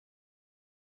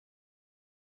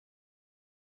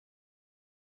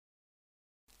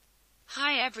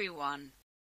Hi everyone.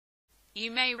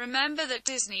 You may remember that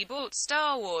Disney bought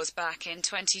Star Wars back in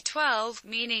 2012,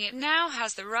 meaning it now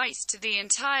has the rights to the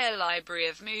entire library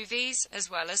of movies, as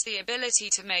well as the ability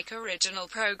to make original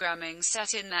programming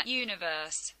set in that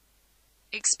universe.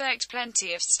 Expect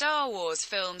plenty of Star Wars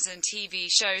films and TV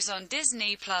shows on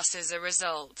Disney Plus as a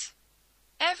result.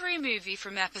 Every movie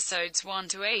from episodes 1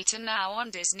 to 8 are now on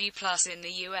Disney Plus in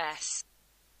the US.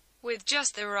 With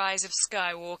just the Rise of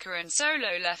Skywalker and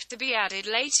Solo left to be added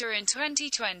later in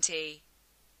 2020.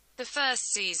 The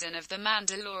first season of The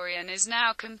Mandalorian is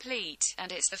now complete,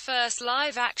 and it's the first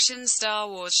live-action Star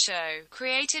Wars show,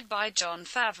 created by Jon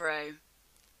Favreau.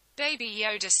 Baby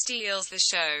Yoda steals the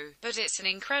show, but it's an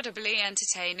incredibly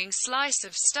entertaining slice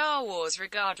of Star Wars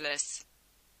regardless.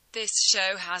 This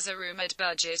show has a rumored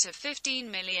budget of $15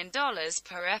 million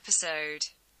per episode.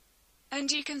 And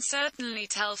you can certainly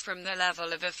tell from the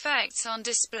level of effects on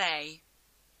display.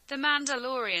 The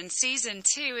Mandalorian Season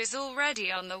 2 is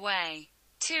already on the way.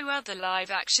 2 other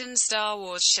live-action Star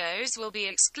Wars shows will be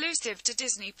exclusive to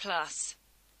Disney+.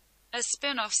 A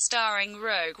spin-off starring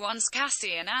Rogue One's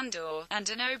Cassian Andor, and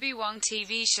an Obi-Wan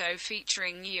TV show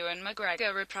featuring Ewan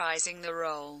McGregor reprising the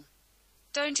role.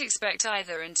 Don't expect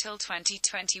either until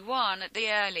 2021 at the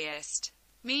earliest.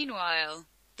 Meanwhile,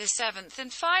 the 7th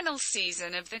and final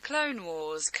season of The Clone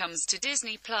Wars comes to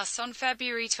Disney Plus on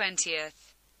February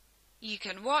 20th. You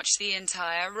can watch the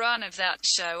entire run of that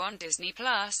show on Disney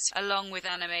Plus, along with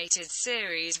animated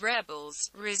series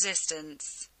Rebels,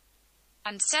 Resistance,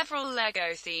 and several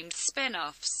LEGO-themed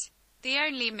spin-offs. The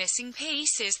only missing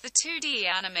piece is the 2D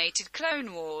animated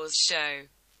Clone Wars show.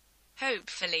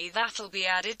 Hopefully that'll be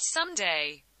added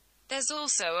someday. There's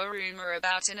also a rumor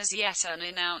about an as-yet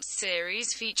unannounced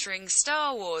series featuring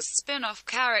Star Wars spin-off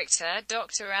character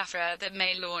Dr. Aphra that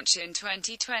may launch in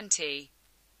 2020.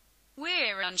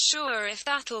 We're unsure if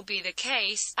that'll be the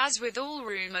case. As with all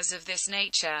rumors of this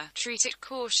nature, treat it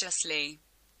cautiously.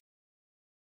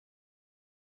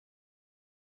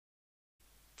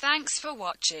 Thanks for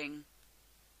watching.